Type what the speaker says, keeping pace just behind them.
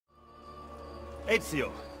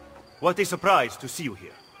Ezio, what a surprise to see you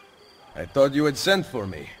here. I thought you had sent for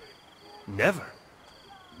me. Never.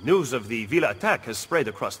 News of the Villa attack has spread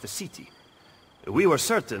across the city. We were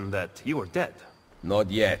certain that you were dead.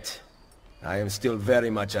 Not yet. I am still very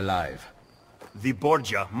much alive. The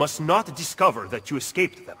Borgia must not discover that you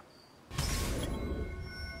escaped them.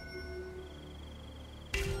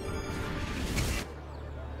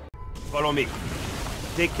 Follow me.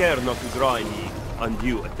 Take care not to draw any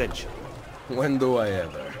undue attention. When do I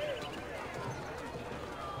ever?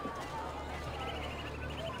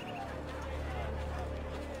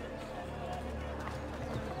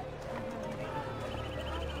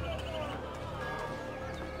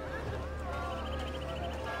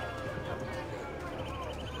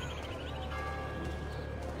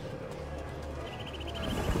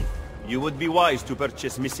 You would be wise to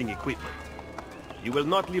purchase missing equipment. You will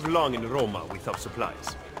not live long in Roma without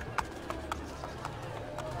supplies.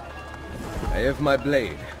 I have my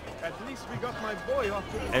blade. At least we got my boy off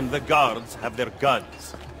the... And the guards have their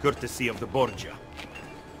guns, courtesy of the Borgia.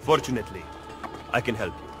 Fortunately, I can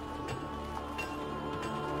help you.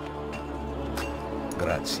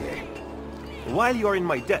 Grazie. While you are in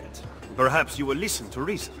my debt, perhaps you will listen to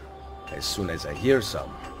reason. As soon as I hear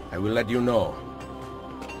some, I will let you know.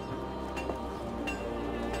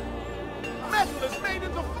 Metal is made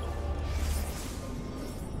into...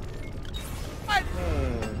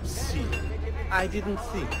 See, I didn't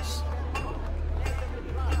think so.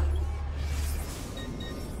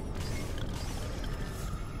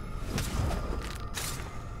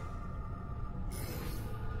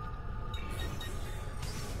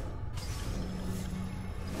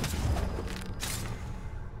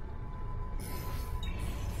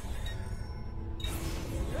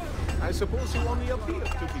 I suppose you only appear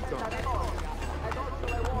to be gone.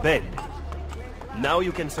 Ben, now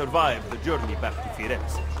you can survive the journey back to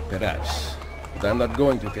Firenze. Perhaps. But I'm not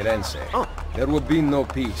going to Firenze. Oh. There will be no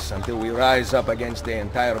peace until we rise up against the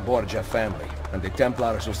entire Borgia family and the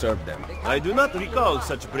Templars who serve them. I do not recall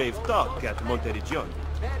such brave talk at Monteriggioni.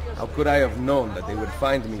 How could I have known that they would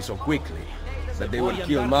find me so quickly? That they would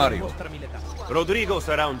kill Mario? Rodrigo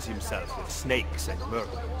surrounds himself with snakes and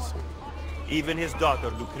murderers. Even his daughter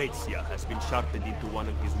Lucrezia has been sharpened into one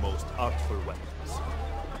of his most artful weapons.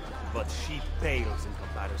 But she pales in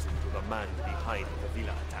comparison to the man behind the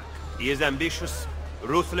Villa attack. He is ambitious,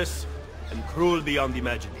 ruthless, and cruel beyond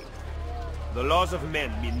imagining. The laws of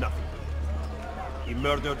men mean nothing to him. He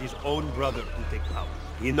murdered his own brother to take power.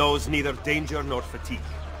 He knows neither danger nor fatigue.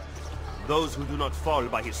 Those who do not fall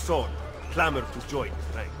by his sword clamor to join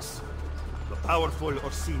his ranks. The powerful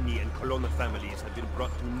Orsini and Colonna families have been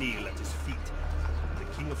brought to kneel at his feet. The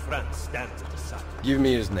King of France stands at his side. Give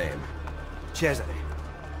me his name. Cesare,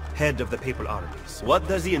 head of the papal armies. What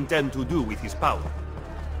does he intend to do with his power?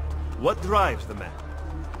 What drives the man?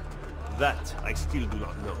 That I still do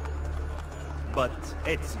not know. But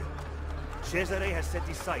Ezio, Cesare has set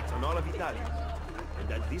his sights on all of Italy,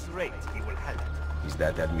 and at this rate he will have it. Is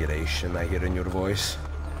that admiration I hear in your voice?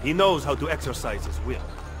 He knows how to exercise his will.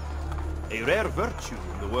 A rare virtue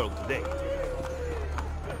in the world today.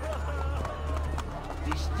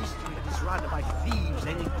 This district is run by thieves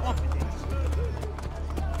and incompetents.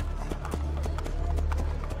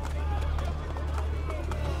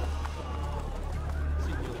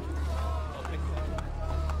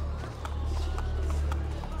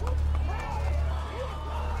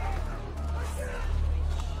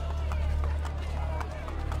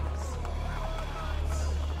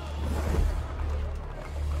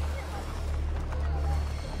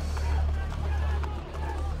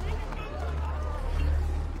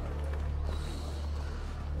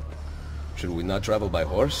 Should we not travel by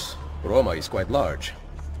horse? Roma is quite large.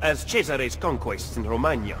 As Cesare's conquests in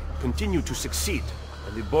Romagna continue to succeed,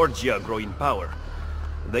 and the Borgia grow in power,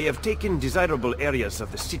 they have taken desirable areas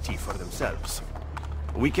of the city for themselves.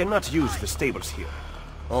 We cannot use the stables here.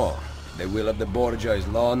 Oh, the will of the Borgia is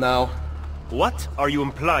law now? What are you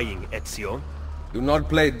implying, Ezio? Do not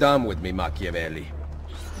play dumb with me, Machiavelli.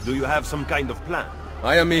 Do you have some kind of plan?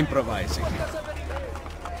 I am improvising.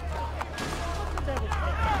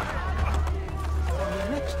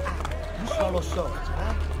 Solo swords,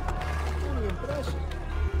 huh? Really impressive.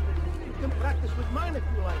 You can practice with mine if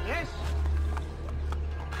you like, yes?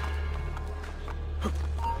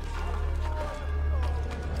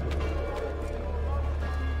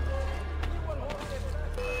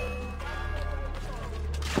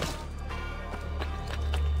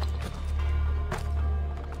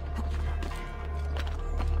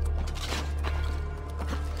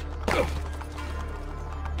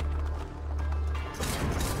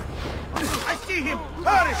 I see him!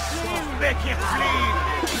 Hurry! Make him flee!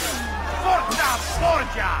 Forza!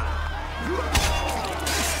 Borgia!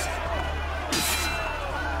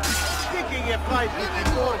 Picking a fight with the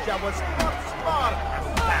Borgia was not smart,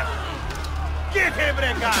 Master. Get him,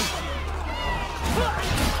 Reganzi!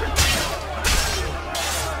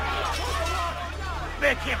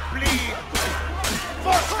 Make him bleed!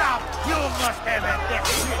 Force up! You must have a death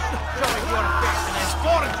wish showing your face in a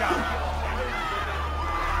Borgia!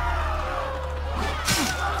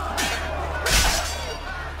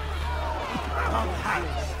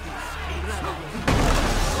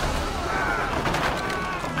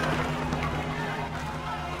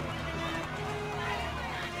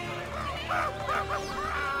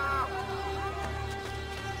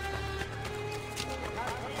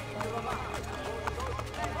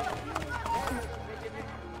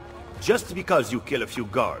 Just because you kill a few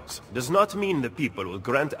guards does not mean the people will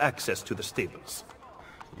grant access to the stables.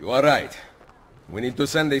 You are right. We need to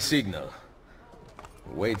send a signal.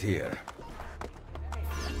 Wait here.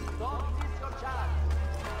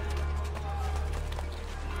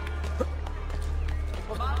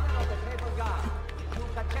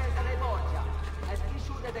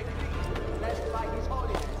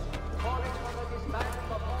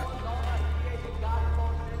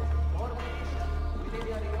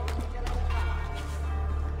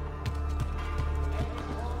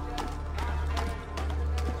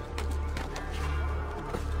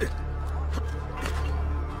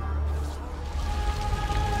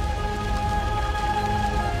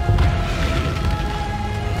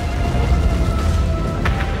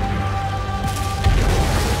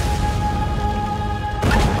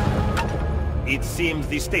 It seems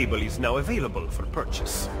the stable is now available for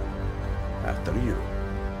purchase. After you.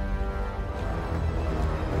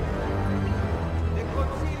 The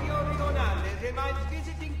Consiglio Regionale reminds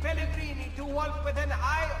visiting Pellegrini to walk with an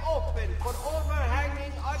eye open for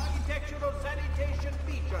overhanging architectural sanitation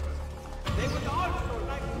features.